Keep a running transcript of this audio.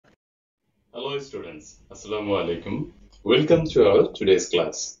Hello students, Assalamu alaikum. Welcome to our today's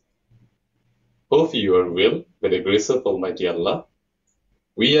class. Hope you are well by the grace of Almighty Allah.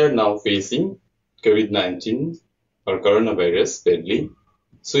 We are now facing COVID-19 or coronavirus badly.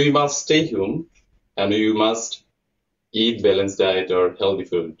 So we must stay home and we must eat balanced diet or healthy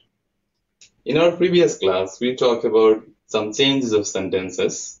food. In our previous class, we talked about some changes of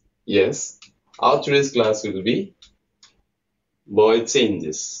sentences. Yes, our today's class will be boy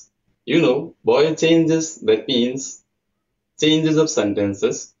changes. Boy changes, that means changes of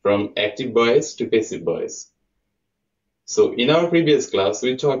sentences from active voice to passive voice. So in our previous class,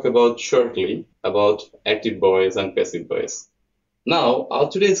 we talked shortly about active voice and passive voice. Now, our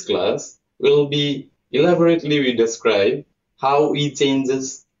today's class will be elaborately we describe how we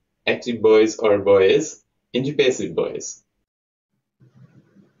changes active voice or voice into passive voice.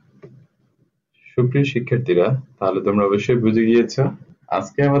 সুপ্রিয় শিক্ষার্থীরা, তাহলে তোমরা অবশ্যই বুঝে গিয়েছো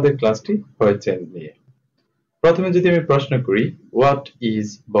আজকে আমাদের ক্লাসটি ভয়েস চেঞ্জ নিয়ে। প্রথমে যদি আমি প্রশ্ন করি হোয়াট ইজ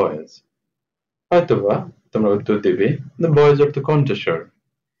ভয়েস, হয়তোবা তোমরা উত্তর দেবে ভয়েস অর্থ কণ্ঠস্বর,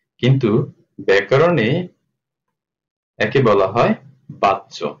 কিন্তু ব্যাকরণে একে বলা হয়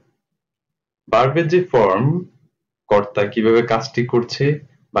বাচ্য। ভার্বের যে ফর্ম, কর্তা কিভাবে কাজটি করছে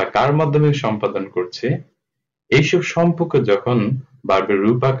বা কার মাধ্যমে সম্পাদন করছে, এইসব সম্পর্ক যখন ভার্বের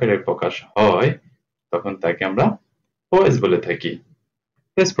রূপ আকারে প্রকাশ হয় তখন তাকে আমরা ভয়েস বলে থাকি।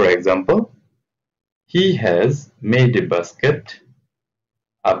 For example, he has made a basket.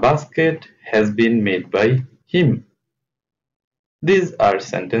 A basket has been made by him. These are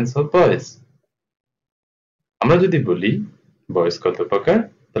sentence of voice. আমরা যদি বলি ভয়েস কত প্রকার,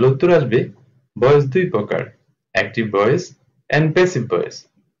 তাহলে উত্তর আসবে ভয়েস দুই প্রকার, active voice and passive voice.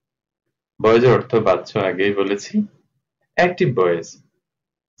 ভয়েসের অর্থ বাচ্য আগেই বলেছি। Active voice,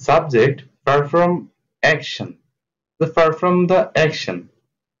 subject perform action, the perform the action.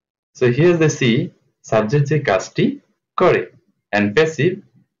 So here the see, subject যে কাজটি করে, and passive,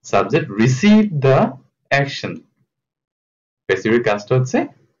 subject receive the action. Passive এর কাজটা হচ্ছে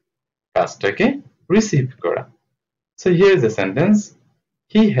কাজটাকে রিসিভ করা। So here is the sentence,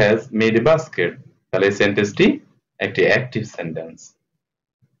 he has made a basket. তাহলে এই সেন্টেন্সটি একটি active sentence.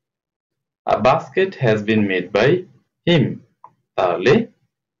 A basket has been made by him. তাহলে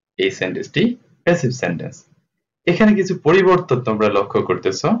এই সেন্টেন্সটি প্যাসিভ সেন্টেন্স। এখানে কিছু পরিবর্তন তোমরা লক্ষ্য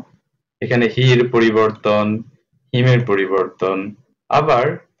করতেছো। এখানে হি এর পরিবর্তন, হিম এর পরিবর্তন, আবার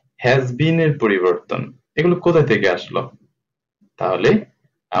হ্যাজ বিন এর পরিবর্তন, এগুলো কোথা থেকে আসলো? তাহলে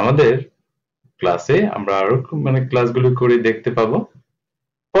আমাদের ক্লাসে আমরা আরো ক্লাসগুলো করে দেখতে পাবো।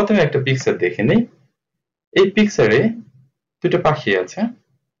 প্রথমে একটা পিকচার দেখে নেই। এই পিকচারে দুটো পাখি আছে,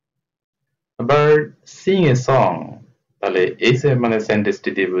 বার্ড সিং এ সং। তাহলে এই সেন্টেন্সটি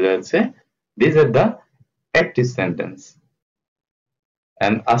দিয়ে বোঝা যাচ্ছে these are the active sentence,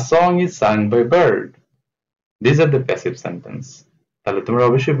 and a song is sung by bird. These are the passive sentence. তাহলে তোমরা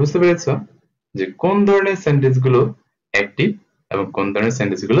অবশ্যই বুঝতে পেরেছো যে কোন ধরনের সেন্টেন্স গুলো অ্যাক্টিভ এবং কোন ধরনের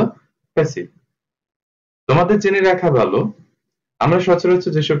সেন্টেন্স গুলো প্যাসিভ। তোমাদের জেনে রাখা ভালো, আমরা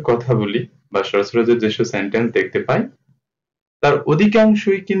সচরাচর যেসব কথা বলি বা সচরাচর যেসব সেন্টেন্স দেখতে পাই তার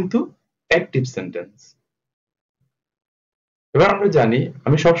অধিকাংশই কিন্তু অ্যাক্টিভ সেন্টেন্স। এবার আমরা জানি,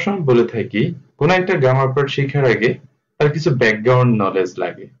 আমি সবসময় বলে থাকি কোন একটা গ্রামার পার্ট শেখার আগে তার কিছু ব্যাকগ্রাউন্ড নলেজ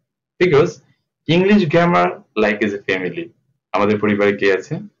লাগে, because English grammar like as a family. আমাদের পরিবারে কে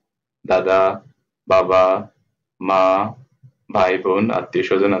আছে? দাদা, বাবা, মা, ভাই বোন, আত্মীয়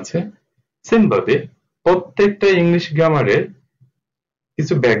স্বজন আছে। সেম ভাবে প্রত্যেকটা ইংলিশ গ্রামারের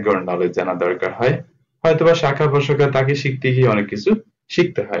কিছু ব্যাকগ্রাউন্ড নলেজ জানা দরকার হয়। হয়তোবা শাখা প্রশাখা তাকে শিখতে গিয়ে অনেক কিছু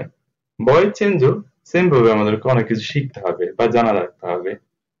শিখতে হয়। ভয়েস চেঞ্জও সেম ভাবে আমাদেরকে অনেক কিছু শিখতে হবে বা জানা রাখতে হবে।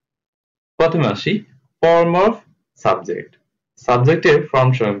 প্রথমে আসি ফর্ম অফ সাবজেক্ট। সাবজেক্টের ফর্ম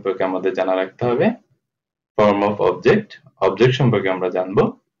সম্পর্কে আমাদের জানা রাখতে হবে। ফর্ম অফ অবজেক্ট, অবজেক্ট সম্পর্কে আমরা জানবো।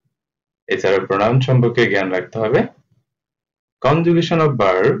 এছাড়া প্রোনাউন সম্পর্কে জ্ঞান রাখতে হবে। কনজুগেশন অফ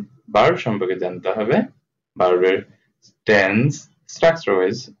ভার্ব, ভার্ব সম্পর্কে জানতে হবে। ভার্বের টেন্স, স্ট্রাকচার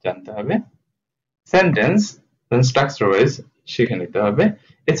ওয়াইজ জানতে হবে। সেন্টেন্স স্ট্রাকচার ওয়াইজ শিখে নিতে হবে।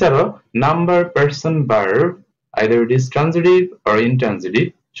 এছাড়াও number, person, verb either it is transitive or intransitive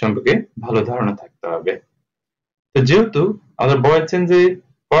সম্পর্কে ভালো ধারণা থাকতে হবে। তো যেহেতু আমাদের ভয়েস চেঞ্জে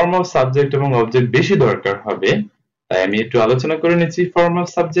ফর্ম অফ সাবজেক্ট এবং অবজেক্ট বেশি দরকার হবে, তাই আমি একটু আলোচনা করে নিচ্ছি ফর্ম অফ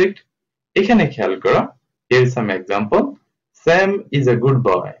সাবজেক্ট। এখানে খেয়াল করো, here is some example, Sam is a good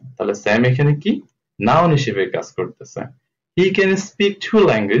boy. তাহলে স্যাম এখানে কি নাউন হিসেবে কাজ করতেছে। He can speak to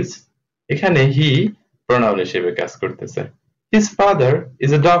language, এখানে হি প্রোনাউন হিসেবে কাজ করতেছে। His father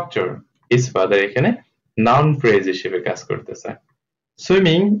is a doctor, his father এখানে নাউন ফ্রেজ হিসেবে কাজ করতেছে।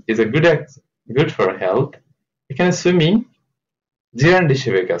 Swimming is a good for health, এখানে সুইমিং জিরান্ড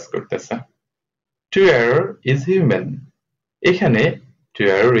হিসেবে কাজ করতেছে। to err is human, এখানে to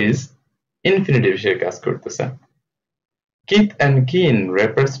err is infinitive হিসেবে কাজ করতেছে। Kith and kin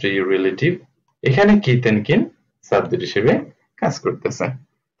refers to your relative, এখানে kith and kin সাবজেক্ট হিসেবে কাজ করতেছে।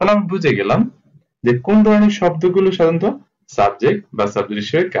 তাহলে আমরা বুঝে গেলাম যে কোন ধরনের শব্দগুলো সাধারণত সাবজেক্ট বা সাবজেক্ট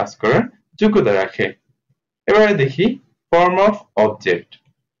হিসেবে কাজ করার যোগ্যতা রাখে। এবারে দেখি form of object.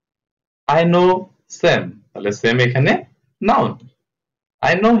 I know Sam, তাহলে Sam এখানে নাউন।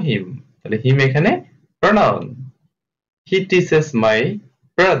 I know him, তাহলে him এখানে pronoun. He teaches my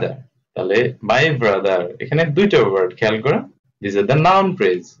brother, তাহলে my brother এখানে দুইটা ওয়ার্ড, খেয়াল করো, these are the noun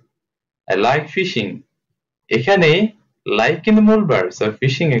phrase. I like fishing, এখানে like কিন্তু মূল ভার্ব, সো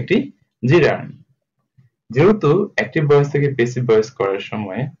ফিশিং একটি জিরার্ন। যেহেতু অ্যাক্টিভ ভয়েস থেকে প্যাসিভ ভয়েস করার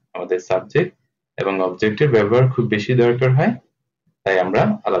সময় আমাদের সাবজেক্ট এবং অবজেক্টের ব্যবহার খুব বেশি দরকার হয়, তাই আমরা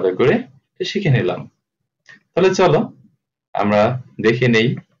আলাদা করে শিখে নিলাম। তাহলে চলো আমরা দেখে নেই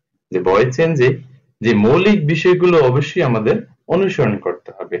যে ভয়েস চেঞ্জে যে মৌলিক বিষয়গুলো অবশ্যই আমাদের অনুসরণ করতে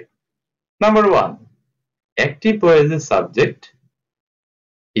হবে। নাম্বার 1, অ্যাক্টিভ ভয়েসের subject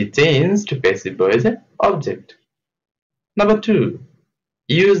is changed to passive voice object. Number 2,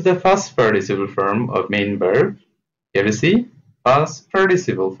 use the first participle form of main verb. Here you see first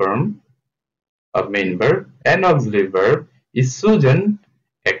participle form of main verb and auxiliary verb is chosen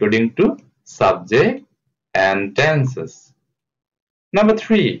according to subject and tenses. Number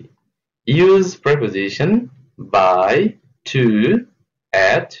 3, use preposition by, to,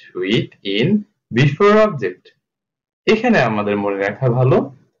 at, with, in before object. এখানে আমাদের মনে রাখা ভালো,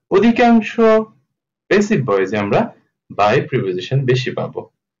 অধিকাংশ passive ভয়েসে আমরা by preposition বেশি পাবো।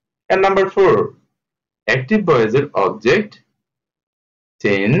 And number 4, active ভয়েসের object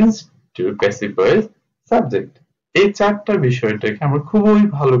change to passive voice subject. এই চারটা বিষয়টাকে আমরা খুবই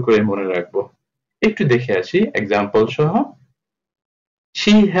ভালো করে মনে রাখবো। একটু দেখে আসি এক্সাম্পল সহ।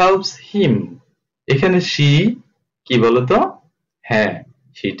 She helps him, এখানে she কি বলতো? হ্যাঁ,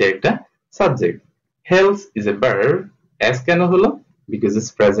 সেটা একটা subject. Helps is a verb, as কেন হলো? Because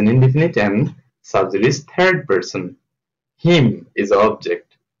it's present indefinite and subject is third person. Him is object.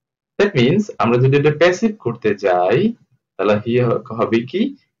 That means আমরা যদি এটা প্যাসিভ করতে যাই তাহলে হবে কি?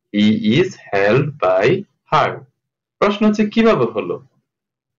 He is held by her. প্রশ্ন হচ্ছে কিভাবে হলো?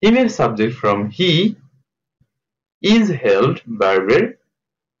 Him এর subject from he is held ভার্বের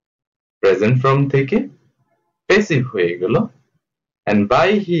প্রেজেন্ট ফর্ম থেকে প্যাসিভ হয়ে গেল, and by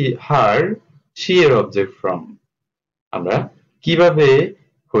her she এর অবজেক্ট ফ্রম। আমরা কিভাবে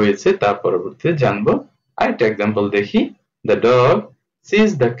হয়েছে তা পরবর্তীতে জানবো। আরেকটা এক্সাম্পল দেখি। The dog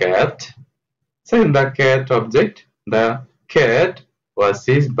sees the cat, second the cat object, the cat was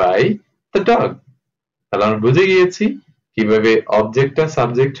seized by the dog. তাহলে আমরা বুঝে গিয়েছি কিভাবে অবজেক্টটা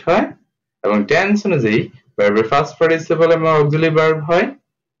সাবজেক্ট হয় এবং টেন্স অনুযায়ী ভার্বের ফার্স্ট পার্টিসিপল এবং অক্সিলারি ভার্ব হয়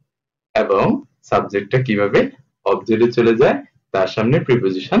এবং সাবজেক্টটা কিভাবে অবজেক্টে চলে যায়, তার সামনে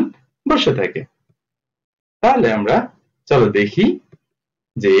প্রিপোজিশন বসে থাকে। তাহলে আমরা চলো দেখি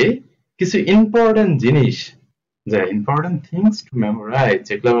যে কিছু ইম্পর্টেন্ট জিনিস, যা ইম্পর্টেন্ট থিংস টু মেমোরাইজ,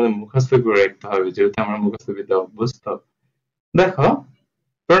 যেগুলো আমাদের মুখস্থ করে রাখতে হবে, যেহেতু আমরা মুখস্থ বিদ্যা অভ্যস্ত। দেখো,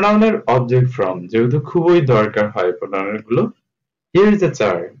 প্রোনাউনের অবজেক্ট ফ্রম যেহেতু খুবই দরকার হয় প্রোনাউনের গুলো। Here is a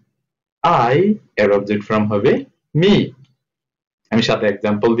chart. I এর অবজেক্ট ফ্রম হবে মি। আমি সাথে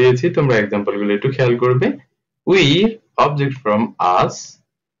এক্সাম্পল দিয়েছি, তোমরা এক্সাম্পল গুলো একটু খেয়াল করবে। We object from us,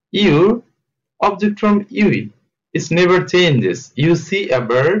 you object from you, it never changes. You see a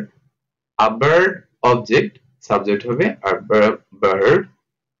bird object subject হবে a bird,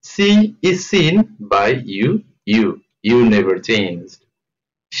 see is seen by you never changed.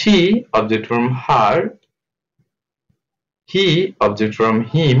 She object from her, he object from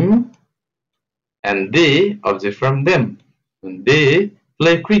him, and they object from them. When they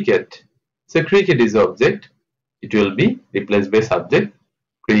play cricket, so cricket is object, it will be replaced by subject.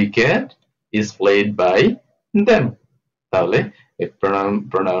 Cricket is played by them. তাহলে এই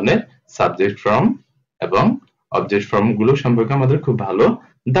প্রোনাউনের subject from এবং object from গুলো সম্পর্কে আমাদের খুব ভালো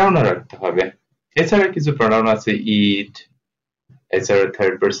ধারণা রাখতে হবে। এছাড়া কিছু প্রোনাউন আছে ইট, এছাড়া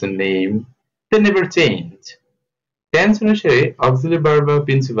থার্ড পারসন নেম, দে নেভার চেঞ্জ। টেন্স অনুসারে অক্সিলারি ভার্ব বা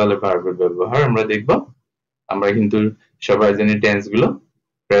প্রিন্সিপাল ভার্বের ব্যবহার আমরা দেখব। আমরা কিন্তু সবাই জানি টেন্স গুলো।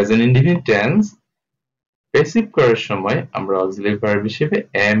 প্রেজেন্ট ইনডিফিনিট টেন্স প্যাসিভ করার সময় আমরা অক্সিলারি ভার্ব হিসেবে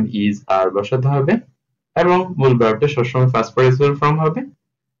am is are বসাতে হবে এবং মূল ভার্বটা সবসময় ফার্স্ট পার্টিসিপল ফর্ম হবে।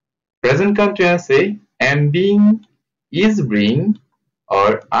 Present কন্টিনিউয়াসে am being, is being or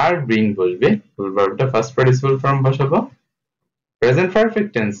are being বলবে, মূল ভার্বটা ফার্স্ট পার্টিসিপল ফর্ম বসাবো। প্রেজেন্ট পারফেক্ট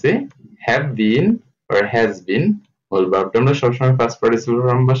টেন্সে have been or has been, মূল ভার্বটা আমরা সবসময় ফার্স্ট পার্টিসিপল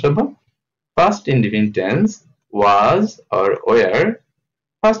ফর্ম বসাবো। First indefinite tense was or were,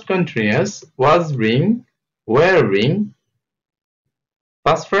 Past continuous was being, were being,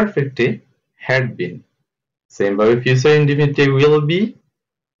 past perfect had been. Same ভাবে future indefinite will be,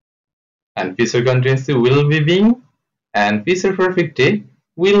 and future continuous will be being, and future perfect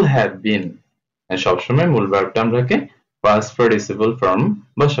will have been. And সবসময় মূল ভার্বটা আমরাকে past participle form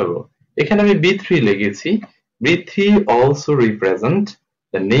বসাবো। এখানে আমি B3 লিখেছি। B3 also represent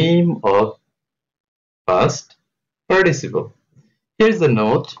the name of past participle. Here's the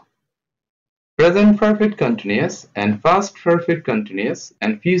note. Present perfect continuous and past perfect continuous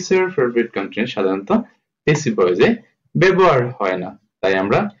and future perfect continuous সাধারণত passive voice এ ব্যবহার হয় না, তাই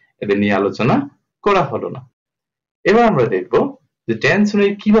আমরা এদের নিয়ে আলোচনা করা হলো না। এবার আমরা দেখব যে টেন্স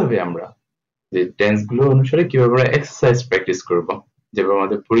অনুযায়ী কিভাবে আমরা যে টেন্স গুলো অনুসারে কিভাবে আমরা এক্সারসাইজ প্র্যাকটিস করব, যেভাবে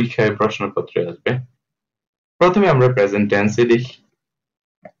আমাদের পরীক্ষায় প্রশ্নপত্রে আসবে। প্রথমে আমরা প্রেজেন্ট টেন্সে দেখি।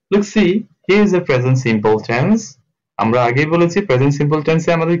 Look, see, here is the present simple tense. আমরা আগেই বলেছি প্রেজেন্ট সিম্পল টেন্সে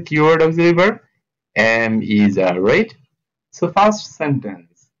আমাদের keyword auxiliary verb am, is, are, right? So first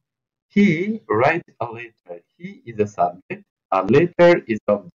sentence, he write a letter. He is a subject, a letter is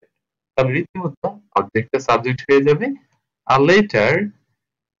object. তাহলে রীতিমতো অবজেক্টটা subject হয়ে যাবে। a letter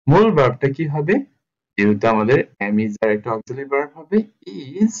মূল ভার্বটা কি হবে? যেহেতু আমাদের am, is, are একটা অক্সিলারি ভার্ব হবে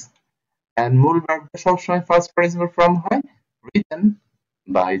is, and মূল ভার্বটা সবসময় ফার্স্ট পার্টিসিপল ফর্ম হয়, written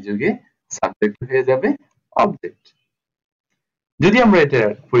by যুগে সাবজেক্ট হয়ে যাবে অবজেক্ট। যদি আমরা এটা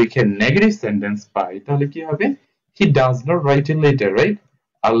পরীক্ষায় নেগেটিভ সেন্টেন্স পাই তাহলে কি হবে? he does not write a letter, right?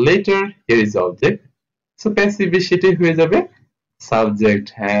 a letter here is object, so passive সেটাই হয়ে যাবে সাবজেক্ট।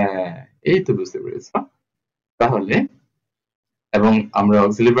 হ্যাঁ, এই তো বুঝতে পেরেছো। তাহলে এবং আমরা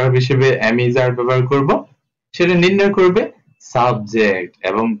অক্সিলারি ভার্ব হিসেবে am, is, are ব্যবহার করব, সেটা নির্ণয় করবে সাবজেক্ট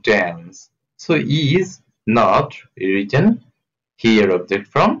এবং tense. so is not written here object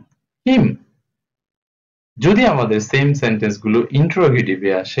from him. যদি আমাদের সেম সেন্টেন্স গুলো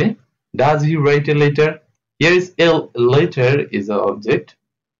ইন্টারোগেটিভে আসে, does he write a letter? Here is a letter is a object,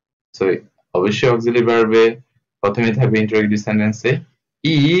 so অবশ্যই অক্সিলারি ভার্বে প্রথমে থাকবে ইন্টারোগেটিভ সেন্টেন্সে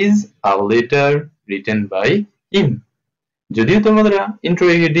is a letter written by him. যদিও তোমাদের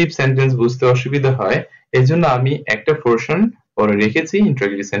ইন্টারোগেটিভ সেন্টেন্স বুঝতে অসুবিধা হয়, এজন্য আমি একটা পোরশন পরে রেখেছি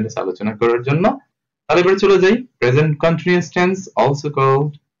ইন্টারোগেটিভ সেন্টেন্স আলোচনা করার জন্য। তাহলে এবার চলে যাই present continuous tense, also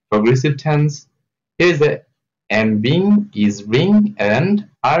called progressive tense. Here is the am being, is being, and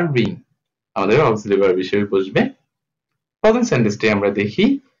are being. আমাদের অক্সিলারি ভার্ব হিসেবে বসবে। প্রথম সেন্টেন্সটি আমরা দেখি।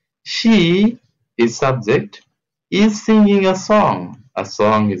 she is subject, is singing a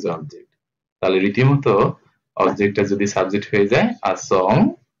song is object. তাহলে রীতিমতো অবজেক্টটা যদি সাবজেক্ট হয়ে যায়, a song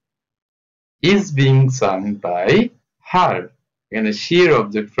is being sung by her. এখানে she এর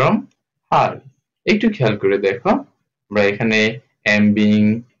অবজেক্ট from her। একটু খেয়াল করে দেখো, আমরা এখানে am being,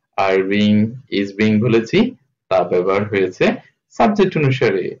 are being, is being বলেছি, তা ব্যবহার হয়েছে সাবজেক্ট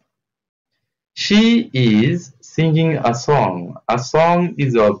অনুসারে। she is singing a song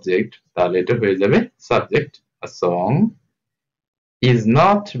is object, তাহলে এটা হয়ে যাবে subject, a song is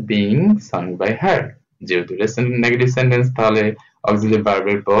not being sung by her। যেহেতু নেগেটিভ সেন্টেন্স তাহলে অক্সিলারি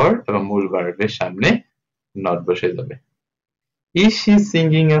ভার্বের পর এবং মূল ভার্বের সামনে not বসে যাবে। is she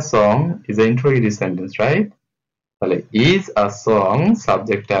singing a song is an interrogative sentence, right? তাহলে is a song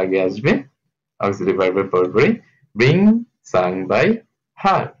সাবজেক্টটা আগে আসবে, অক্সিলারি ভার্বের পরে being sung by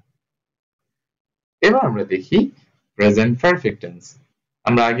her। এবার আমরা দেখি প্রেজেন্ট পারফেক্ট টেন্স।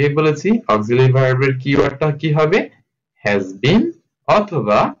 আমরা আগে বলেছি অক্সিলারি ভার্বের কিওয়ার্ডটা কি হবে? has been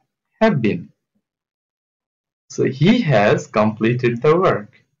অথবা have been। so he has completed the work.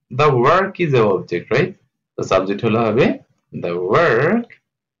 the work is a object, right? the subject হলো হবে the work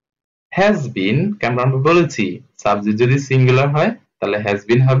has been, কেমন আমরা বলেছি সাবজেক্ট যদি সিঙ্গুলার হয় তাহলে has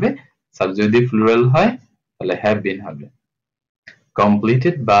been হবে, সাবজেক্ট যদি প্লুরাল হয় তাহলে have been হবে।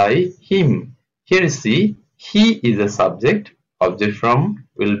 completed by him, here see he is a subject, object from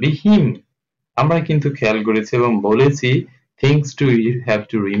will be him। আমরা কিন্তু খেয়াল করেছি এবং বলেছি things to you have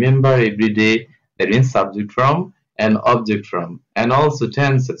to remember every day, that means subject from and object from and also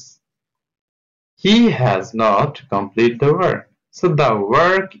tenses। he has not completed the work, so the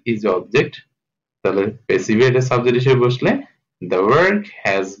work is object, তাহলে passive এটা subject হিসেবে বসলে the work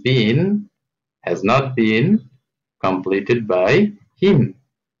has not been completed by him,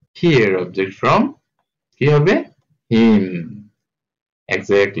 here object from কি হবে him,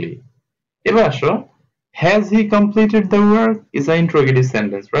 exactly। এবার আসো, has he completed the work is an interrogative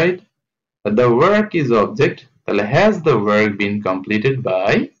sentence, right? the work is object, তাহলে has the work been completed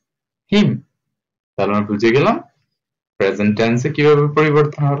by him। তাহলে আমরা বুঝে গেলাম present টেন্সে কিভাবে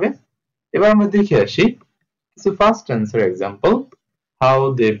পরিবর্তন হবে। এবার আমরা দেখে আসি কিছু ফার্স্ট টেন্সের example, how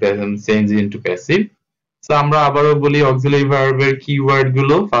they change into passive। so so আমরা আবারও বলি অক্সিলারি ভার্বের কিওয়ার্ড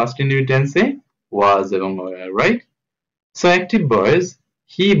গুলো ফার্স্ট ইনহেরিটেন্সে was এবং were, right? So active voice,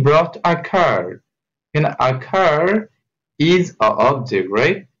 he brought a car. And a car is a object,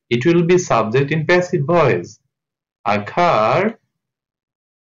 right? It will be subject in passive voice. A car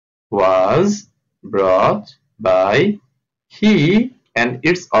was brought by he and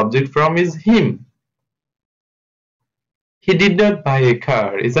its object form is him. He did not buy a car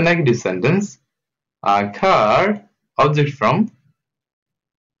is a negative sentence. A car, object from,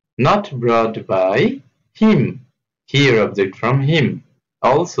 not brought by him. Here object from him.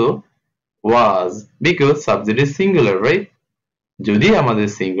 Also was because subject is singular, right? যদি আমাদের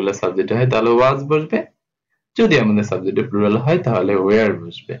singular subject হয় তাহলে was বসবে, যদি আমাদের subject plural হয় তাহলে were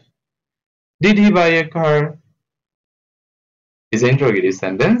বসবে। Did he buy a car is an interrogative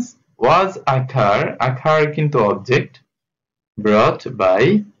sentence. Was a car কিন্তু object, brought by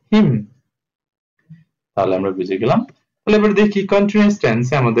him. তাহলে আমরা বুঝে গেলাম। তাহলে এবার দেখি কন্টিনিউয়াস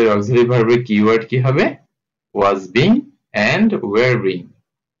টেন্সে আমাদের অক্সিলারি ভার্বের কিওয়ার্ড কি হবে? was being and were being।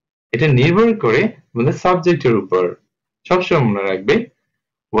 এটা নির্ভর করে আমাদের সাবজেক্টের উপর। সবসময় মনে রাখবে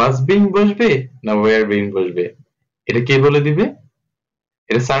was being বসবে না were being বসবে, এটা কে বলে দিবে?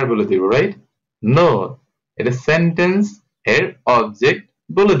 এটা স্যার বলে দিবে, রাইট? নো, এটা সেন্টেন্স এর অবজেক্ট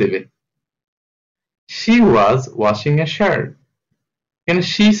বলে দেবে। she was washing a shirt, এখানে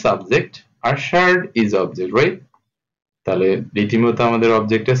she subject R shirt is object, right? তাহলে রীতিমতো আমাদের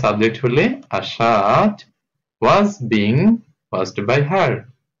অবজেক্টের সাবজেক্ট হলে a shirt was being washed by her.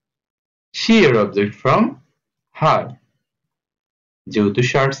 she এর অবজেক্ট from her, যেহেতু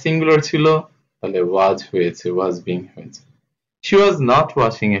শার্ট সিঙ্গুলার ছিল তাহলে was হয়েছে, was being হয়েছে। she was not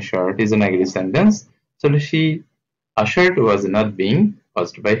washing a shirt is a negative sentence, so a shirt was not being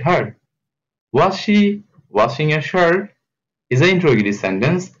washed by her. Was she washing a shirt is an interrogative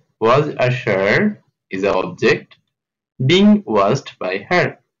sentence. Was a shirt is an object being washed by her.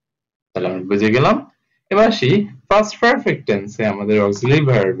 তাহলে আমরা বুঝে গেলাম। এবার আসি first perfect টেন্সে আমাদের auxiliary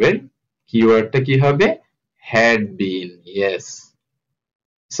ভার্বের কিওয়ার্ডটা কি হবে? had been, yes.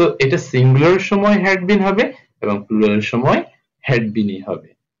 সো এটা সিঙ্গুলার সময় had been হবে এবং প্লুরাল সময় had been হবে।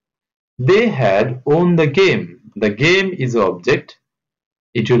 they had won the game. The game is object,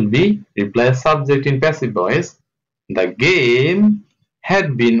 it will be replace subject in passive voice. The game had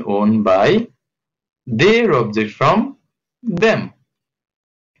been won by their object from them.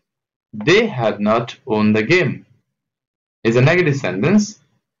 They had not won the game is a negative sentence.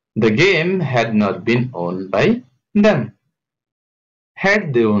 The game had not been won by them. Had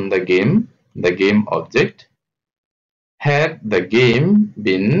they won the game object, had the game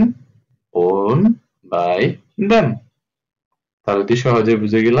been won by them. তাহলে তো সহজে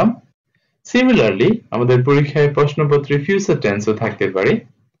বুঝে গেলাম। Similarly আমাদের পরীক্ষায় প্রশ্নপত্রে future টেন্সও থাকতে পারে।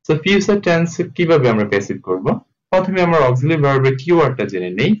 So future tense কিভাবে আমরা প্যাসিভ করব? প্রথমে আমরা অক্সিলারি ভার্বের কিওয়ার্ডটা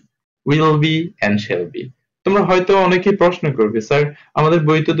জেনে নেই, will be and shall be। তোমরা হয়তো অনেকেই প্রশ্ন করবে, স্যার আমাদের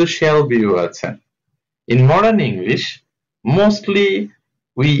বইতে তো shall be ও আছে। In modern English, mostly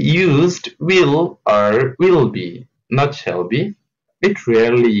we used will or will be, not shall be. It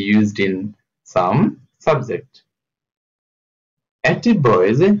rarely used in some subject. Active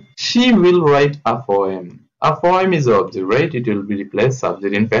voice, she will write a poem. A poem is object, right? It will be replaced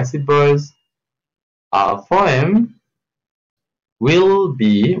subject in passive voice. A poem will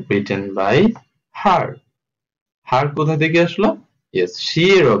be written by her. Her কোথা থেকে আসলো? Yes, she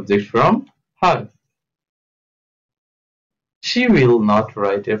এর object from her. She will not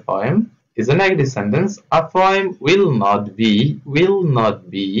write a poem is a negative sentence. A poem will not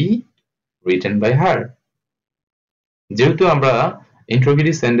be written by her. যেহেতু আমরা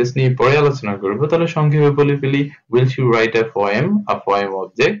interrogative sentence নিয়ে পরে আলোচনা করব, তাহলে সংক্ষেপে বলে ফেলি, will she write a poem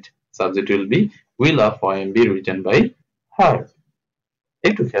object, subject will be will a poem be written by her.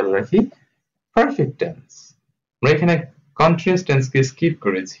 একটু খেয়াল রাখি পারফেক্ট টেন্স, আমরা এখানে কন্টিনিউয়াস টেন্সকে স্কিপ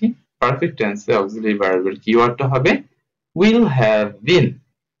করেছি। পারফেক্ট টেন্সে অক্সিলারি ভার্বের কিওয়ার্ডটা হবে will have been।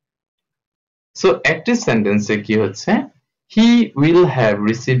 So active সেন্টেন্সে কি হচ্ছে? he will have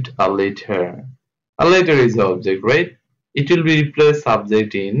received a letter. A letter is the object, right? It will be replaced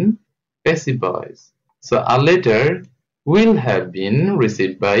subject in passive voice. So a letter will have been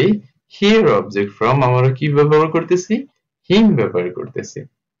received by here object from, আমরা কি ব্যবহার করতেছি? him ব্যবহার করতেছি।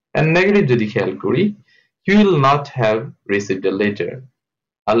 and negative যদি খেয়াল করি, he will not have received a letter.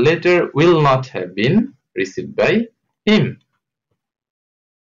 A letter will not have been received by him.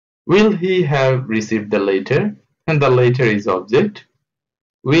 Will he have received the letter? And the letter is object.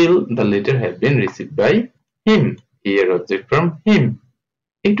 Will the letter have been received by him? Here object from him.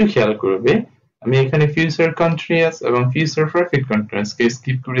 একটু খেয়াল করবে, আমি এখানে future continuous এবং future perfect continuous কে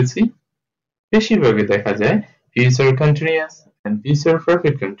skip করেছি। বেশিরভাগই দেখা যায় future continuous and future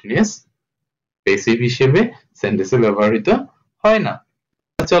perfect continuous passive হিসেবে সেন্টেন্সে ব্যবহৃত হয় না।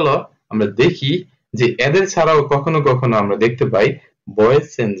 চলো আমরা দেখি যে এদের ছাড়াও কখনো কখনো আমরা দেখতে পাই ভয়েস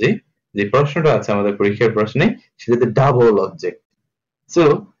চেঞ্জে যে প্রশ্নটা আছে আমাদের পরীক্ষার প্রশ্নে সেটাতে double object. So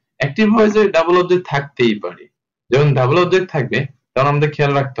active ভয়েসে double object থাকতেই পারে। যখন ডাবল অবজেক্ট থাকবে তখন আমাদের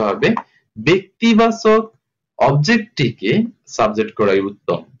খেয়াল রাখতে হবে ব্যক্তিবাচক অবজেক্টটিকে সাবজেক্ট করাই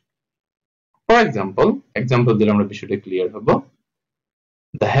উত্তম। ফর এক্সাম্পল দিলে আমরা বিষয়টা ক্লিয়ার হব।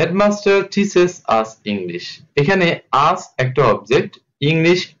 The headmaster teaches us English. এখানে us একটা অবজেক্ট,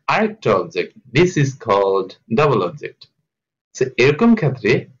 ইংলিশ আরেকটা object. This is called double object. So এরকম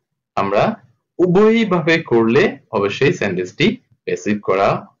ক্ষেত্রে আমরা উভয়ই ভাবে করলে অবশ্যই সেন্টেন্সটি প্যাসিভ করা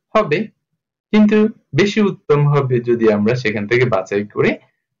হবে, কিন্তু বেশি উত্তম হবে যদি আমরা সেখান থেকে বাছাই করে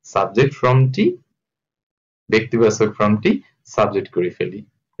সাবজেক্ট ফর্মটি, ব্যক্তিবাচক ফর্মটি সাবজেক্ট করে ফেলি।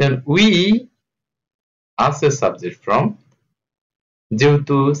 Then we as a subject form,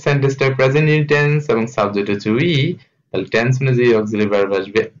 যেহেতু সেন্টেন্সটা প্রেজেন্ট ইনটেন্স এবং সাবজেক্ট হচ্ছে উই, তাহলে টেন্স অনুযায়ী অক্সিলারি ভার্ব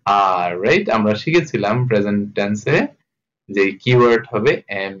আসবে আর, রাইট? আমরা শিখেছিলাম প্রেজেন্ট টেন্সে যে কিওয়ার্ড হবে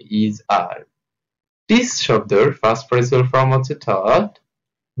এম ইজ আর। টিচ শব্দের ফার্স্ট পার্টিসিপল ফর্ম হচ্ছে taught,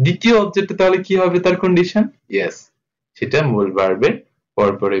 দ্বিতীয় অবজেক্টে তাহলে কি হবে তার কন্ডিশন? ইয়েস, সেটা মূল ভার্বের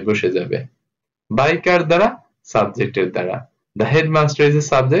পরপরে বসে যাবে। বাই কার দ্বারা? সাবজেক্টের দ্বারা। The headmaster is a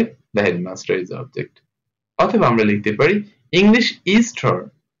subject, the headmaster is object. অথবা আমরা লিখতে পারি ইংলিশ ইজ taught।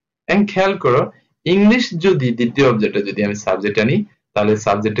 এন্ড খেয়াল করো ইংলিশ যদি দ্বিতীয় অবজেক্টে যদি আমি সাবজেক্ট আনি তাহলে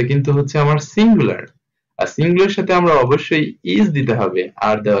সাবজেক্টটা কিন্তু হচ্ছে আমার সিঙ্গুলার, আর সিঙ্গুলার সাথে আমরা অবশ্যই ইজ দিতে হবে,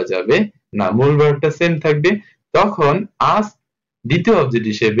 আর দেওয়া যাবে না, মূল ভার্বটা সেম থাকবে। তখন আস দ্বিতীয় অবজেক্ট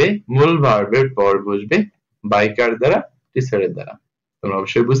হিসেবে মূল ভার্বের পর বসবে বাই কার দ্বারা? টিচারের দ্বারা। তোমরা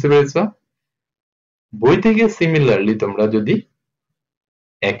অবশ্যই বুঝতে পেরেছো। বই থেকে সিমিলারলি তোমরা যদি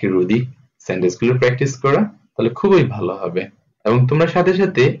একের অধিক সেন্টেন্সগুলো প্র্যাকটিস করো তাহলে খুবই ভালো হবে, এবং তোমরা সাথে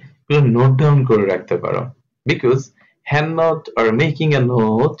সাথে এগুলো নোট ডাউন করে রাখতে পারো, because hand note or making a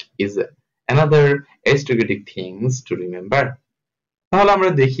note is another strategic things to remember. তাহলে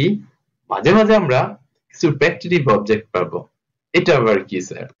আমরা দেখি মাঝে মাঝে আমরা কিছু প্র্যাকটিটিভ অবজেক্ট পাবো। এটা আবার কি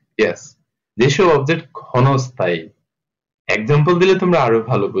স্যার? ইয়েস, যেসব অবজেক্ট ক্ষণস্থায়ী। এক্সাম্পল দিলে তোমরা আরো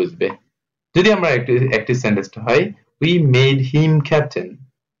ভালো বুঝবে। যদি আমরা একটি সেন্টেন্সটা হয় we made him captain,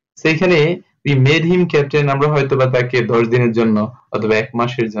 সেখানে we made him captain আমরা হয়তো বা তাকে 10 দিনের জন্য অথবা 1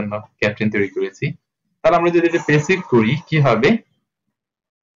 মাসের জন্য ক্যাপ্টেন তৈরি করেছি। তাহলে আমরা যদি এটা প্যাসিভ করি কি হবে?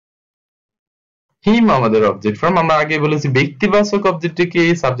 হিম আমাদের অবজেক্ট ফর্ম, আমরা আগে বলেছি ব্যক্তিবাচক অবজেক্টকে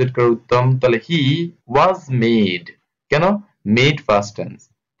সাবজেক্ট করা উত্তম। তাহলে হি ওয়াজ মেড, কেন? মেড ফার্স্ট টেন্স,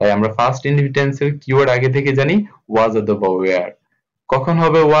 তাই আমরা ফার্স্ট ইনডিফিনিটেন্সের কিওয়ার্ড আগে থেকে জানি ওয়াজ অথবা ওয়্যার। কখন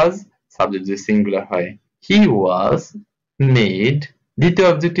হবে ওয়াজ? সাবজেক্ট যদি সিঙ্গুলার হয়। হি ওয়াজ মেড, দ্বিতীয়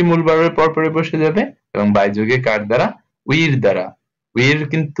অবজেক্টটি মূল ভার্বের পরপরে বসে যাবে এবং বাই যোগে কার দ্বারা? উইর দ্বারা। উইর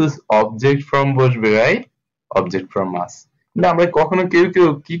কিন্তু অবজেক্ট ফর্ম বসবে, রাইট? অবজেক্ট ফর্ম আস। কিন্তু আমরা কখনো কেউ কেউ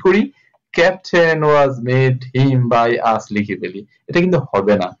কি করি? Captain was made him by us লিখে ফেলি। এটা কিন্তু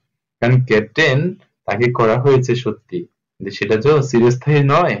হবে না, কারণ ক্যাপ্টেন তাকে করা হয়েছে সত্যি, কিন্তু সেটা যে চিরস্থায়ী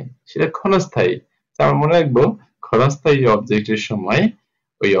নয়, সেটা ক্ষণস্থায়ী। আমরা মনে রাখবো ক্ষণস্থায়ী অবজেক্টের সময়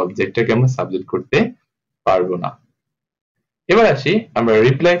ওই অবজেক্টটাকে আমরা সাবজেক্ট করতে পারবো না। এবার আসি আমরা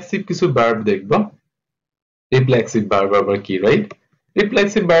রিফ্লেক্সিভ কিছু ভার্ব দেখব। রিফ্লেক্সিভ ভার্ব আবার কি, রাইট?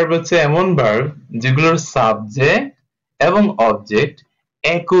 রিফ্লেক্সিভ ভার্ব হচ্ছে এমন ভার্ব যেগুলোর সাবজেক্ট এবং অবজেক্ট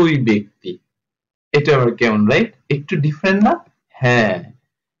একই ব্যক্তি। এটা আবার কেমন, রাইট? একটু ডিফারেন্ট না? হ্যাঁ,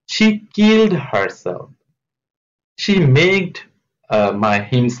 she killed herself, she made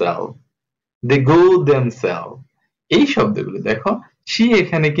himself, they go themselves। এই শব্দগুলো দেখো, she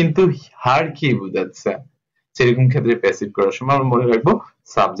এখানে কিন্তু হার কি বোঝাচ্ছে। সেরকম ক্ষেত্রে প্যাসিভ করার সময় আমরা মনে রাখবো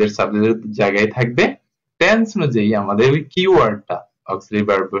সাবজেক্টের জায়গায় থাকবে টেন্স অনুযায়ী আমাদের ওই কিওয়ার্ডটা, অক্সিলারি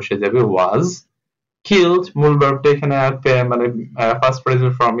ভার্ব বসে যাবে ওয়াজ। কিল্ড মূল ভার্বটা এখানে মানে ফার্স্ট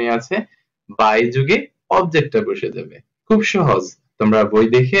পার্টিসিপল ফর্মে আছে, বাই যুগে অবজেক্টটা বসে যাবে। খুব সহজ, তোমরা বই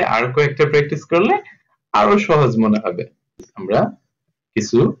দেখে আর কয়েকটা প্র্যাকটিস করলে আরো সহজ মনে হবে। আমরা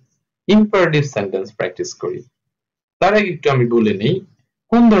কিছু ইম্পারেটিভ সেন্টেন্স প্র্যাকটিস করি। তার আগে একটু আমি বলে নেই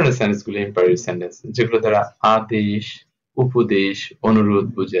কোন ধরনের সেন্টেন্স গুলো ইম্পারেটিভ সেন্টেন্স, যেগুলো দ্বারা আদেশ, উপদেশ, অনুরোধ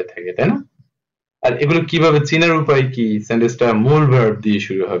বুঝিয়ে থাকে, তাই না? আর এগুলো কিভাবে চেনার উপায় কি? সেন্টেন্সটা মূল ভার্ব দিয়ে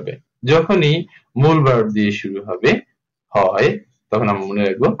শুরু হবে। যখনই মূল ভার্ব দিয়ে শুরু হয় তখন আমরা মনে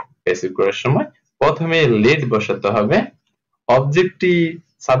রাখবো প্যাসিভ করার সময় প্রথমে লেট বসাতে হবে, অবজেক্টটি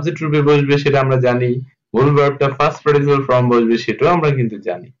সাবজেক্ট রূপে বসবে সেটা আমরা জানি, মূল ভার্বটা ফার্স্ট পার্টিসিপল ফর্ম বসবে সেটাও আমরা কিন্তু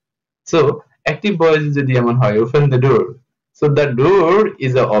জানি। সো অ্যাক্টিভ ভয়েস যদি এমন হয় open the door, so the door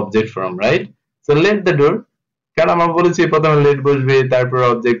is a object form, right? So let the door কারণ আমরা বলেছি প্রথমে লেট বসবে, তারপর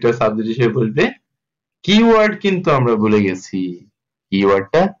অবজেক্ট আর সাবজেক্ট হিসেবে বসবে। কিওয়ার্ড কিন্তু আমরা ভুলে গেছি,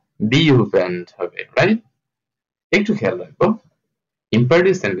 কিওয়ার্ডটা বি ওপেন্ড হবে, রাইট? একটু খেয়াল রাখবো,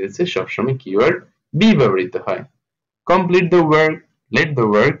 ইম্পারেটিভ সেন্টেন্সে সবসময় কিওয়ার্ড বি ব্যবহৃত হয়। Complete the work, let the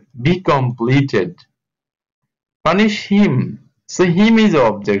work be completed. Punish him, saw him is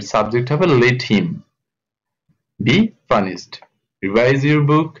object, subject হবে let him be punished. Revise your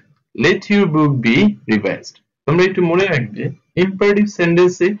book, let your book be revised. তোমরা একটু মনে রাখবে, ইম্পারেটিভ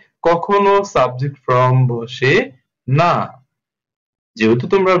সেন্টেন্সে কখনো সাবজেক্ট ফ্রম বসে না। যেহেতু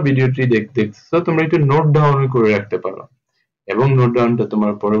তোমরা ভিডিওটি দেখতেছো, তোমরা একটু নোট ডাউন করে রাখতে পারো, এবং নোট ডাউনটা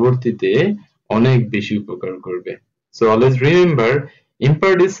তোমার পরবর্তীতে অনেক বেশি উপকার করবে। So always remember,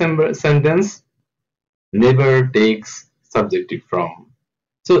 imperative sentence never takes subjective from.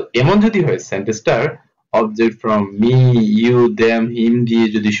 So এমন যদি হয় সেন্টেন্সটার object from me, you, them, হিম দিয়ে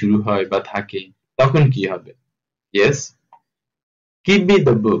যদি শুরু হয় বা থাকে, তখন কি হবে? Yes, give me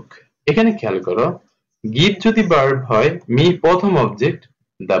the book. এখানে খেয়াল করো, গিভ যদি ভার্ব হয়, মি প্রথম অবজেক্ট,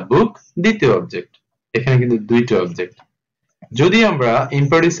 দ্য বুক দ্বিতীয় অবজেক্ট। এখানে কিন্তু দুইটা অবজেক্ট। যদি আমরা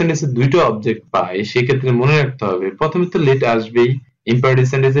ইম্পারেটিভ সেন্টেন্সে দুইটা অবজেক্ট পাই, সেক্ষেত্রে মনে রাখতে হবে প্রথমে তো লেট আসবেই। ইম্পারেটিভ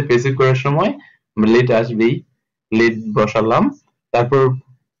সেন্টেন্সে প্যাসিভ করার সময় লেট আসবেই, লেট বসালাম, তারপর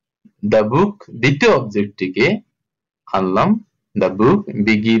দ্য বুক দ্বিতীয় অবজেক্টটিকে আনলাম, the book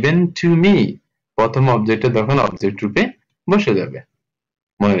be given to me, প্রথম অবজেক্টে তখন অবজেক্ট রূপে বসে যাবে,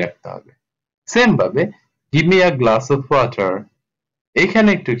 মনে রাখতে হবে। সেম ভাবে give me a glass of water, এখানে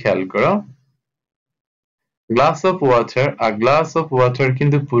একটু খেয়াল করো, glass of water, a glass of water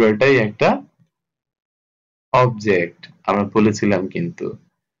কিন্তু পুরোটাই একটা অবজেক্ট। আমরা বলেছিলাম কিন্তু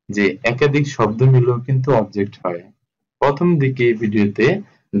যে একাধিক শব্দ মিলেও কিন্তু অবজেক্ট হয়। প্রথম দিকে ভিডিওতে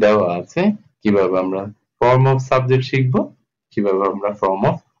দেওয়া আছে কিভাবে আমরা ফর্ম অফ সাবজেক্ট শিখবো, কিভাবে আমরা ফর্ম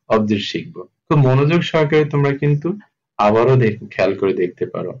অফ অবজেক্ট শিখবো। তো মনোযোগ সহকারে তোমরা কিন্তু আবারও খেয়াল করে দেখতে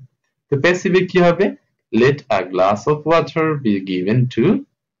পারো। তো প্যাসিভে কি হবে? Late a glass of water be given to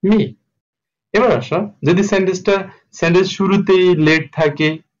me. এবার আসো, যদি সেন্টেন্স শুরুতেই লেট থাকে,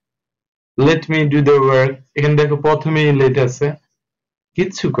 let me do the work, এখানে দেখো প্রথমেই লেট আছে,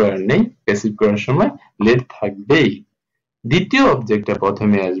 কিচ্ছু করার নেই, প্যাসিভ করার সময় লেট থাকবেই। দ্বিতীয় অবজেক্টটা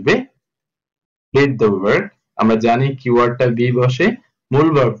প্রথমে আসবে, লেট দ্য ওয়ার্ক। আমরা জানি কিওয়ার্ডটা বি বসে, মূল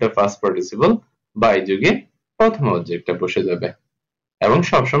ভার্বটা ফার্স্ট পার্টিসিপল, বাই যুগে প্রথম অবজেক্টটা বসে যাবে, এবং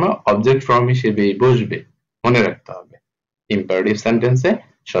সবসময় অবজেক্ট ফর্ম হিসেবেই বসবে, মনে রাখতে হবে। ইম্পারেটিভ সেন্টেন্সে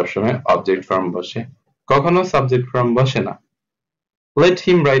সবসময় অবজেক্ট ফর্ম বসে, কখনো সাবজেক্ট ফর্ম বসে না। লেট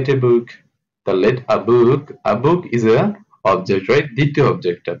হিম রাইট এ বুক, তা late a book is a object, right? দ্বিতীয়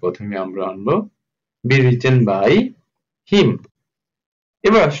অবজেক্টটা প্রথমে আমরা আনবো, বি রিটেন বাই হিম।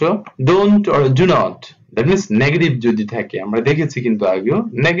 এবার আসো, don't or do not, that means negative যদি থাকে, আমরা দেখেছি কিন্তু আগেও,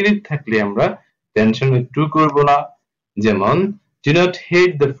 নেগেটিভ থাকলে আমরা টেনশন একটু করব না। যেমন do not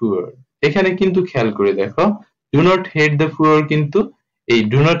hate the poor, এখানে কিন্তু খেয়াল করে দেখো, do not hate the poor কিন্তু এই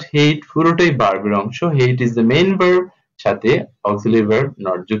ডু নট হেট পুরোটাই ভার্বের অংশ, হেট ইজ দ্য মেইন ভার্ব, সাথে অক্সিলারি ভার্ব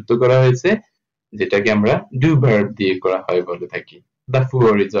নট যুক্ত করা হয়েছে, যেটাকে আমরা ডু ভার্ব দিয়ে করা হয় বলে থাকি। দ্য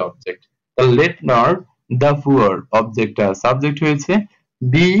পুয়ার ইজ অবজেক্ট, তাহলে let not the poor অবজেক্টটা subject হয়েছে,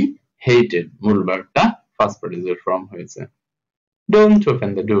 বি হেটেড মূল ভার্বটা ফার্স্ট পার্টিসিপল ফর্ম হয়েছে। Don't open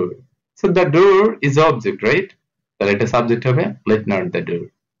the door, so the door is object, right? তাহলে এটা সাবজেক্ট হবে, let not the door,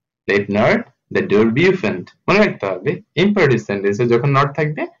 let not the door be opened. মনে রাখতে হবে imperative সেন্টেন্সে যখন নট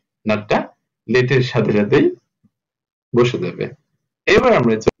থাকবে, নটটা লেটের সাথে সাথেই বসে যাবে। এবার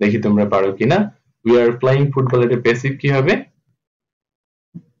আমরা দেখি তোমরা পারো কিনা। উই আর প্লেইং ফুটবল, এটা প্যাসিভ কি হবে?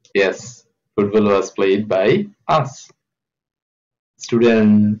 Yes, football was played by us.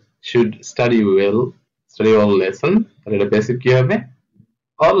 Student should study well, study all lesson, তাহলে এটা প্যাসিভ কি হবে?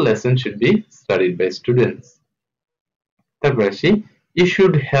 All lesson should be studied by students. তারপর আসি, ইউ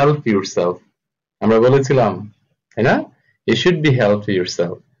শুড হেল্প ইউরসেলফ, আমরা বলেছিলাম তাই না, you should be help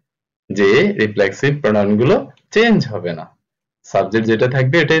yourself, যে রিফ্লেক্সিভ প্রোনাউন গুলো চেঞ্জ হবে না, সাবজেক্ট যেটা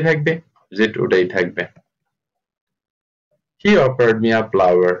থাকবে এটাই থাকবে, অবজেক্ট ওটাই থাকবে। He offered me a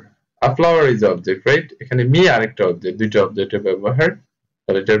flower, a flower is object, right? এখানে মি আরেকটা অবজেক্ট, দুইটা অবজেক্টের ব্যবহার,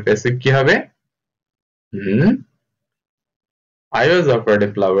 তাহলে এটার প্যাসিভ কি হবে? I was offered a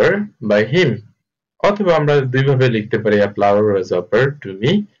flower by him, অথবা আমরা দুইভাবে লিখতে পারি, a flower was offered to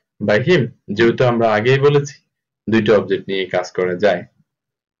me by him, যেহেতু আমরা আগেই বলেছি দুইটা অবজেক্ট নিয়ে কাজ করা যায়।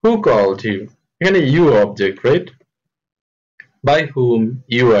 Who called you, এখানে you object, right? By whom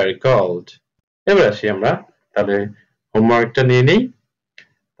you are called. এবার আসি আমরা তাহলে হোমওয়ার্কটা নিয়ে নেই।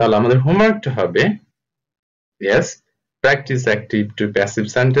 তাহলে আমাদের হোমওয়ার্কটা হবে, yes, practice active to passive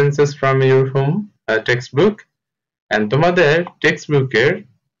sentences from your home textbook, and তোমাদের টেক্সট বুকের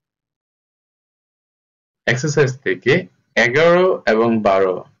এক্সারসাইজ থেকে 11 এবং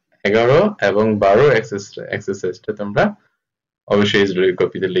 12 এক্সারসাইজটা তোমরা অবশ্যই স্টোরি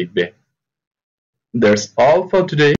কপিতে লিখবে। That's all for today.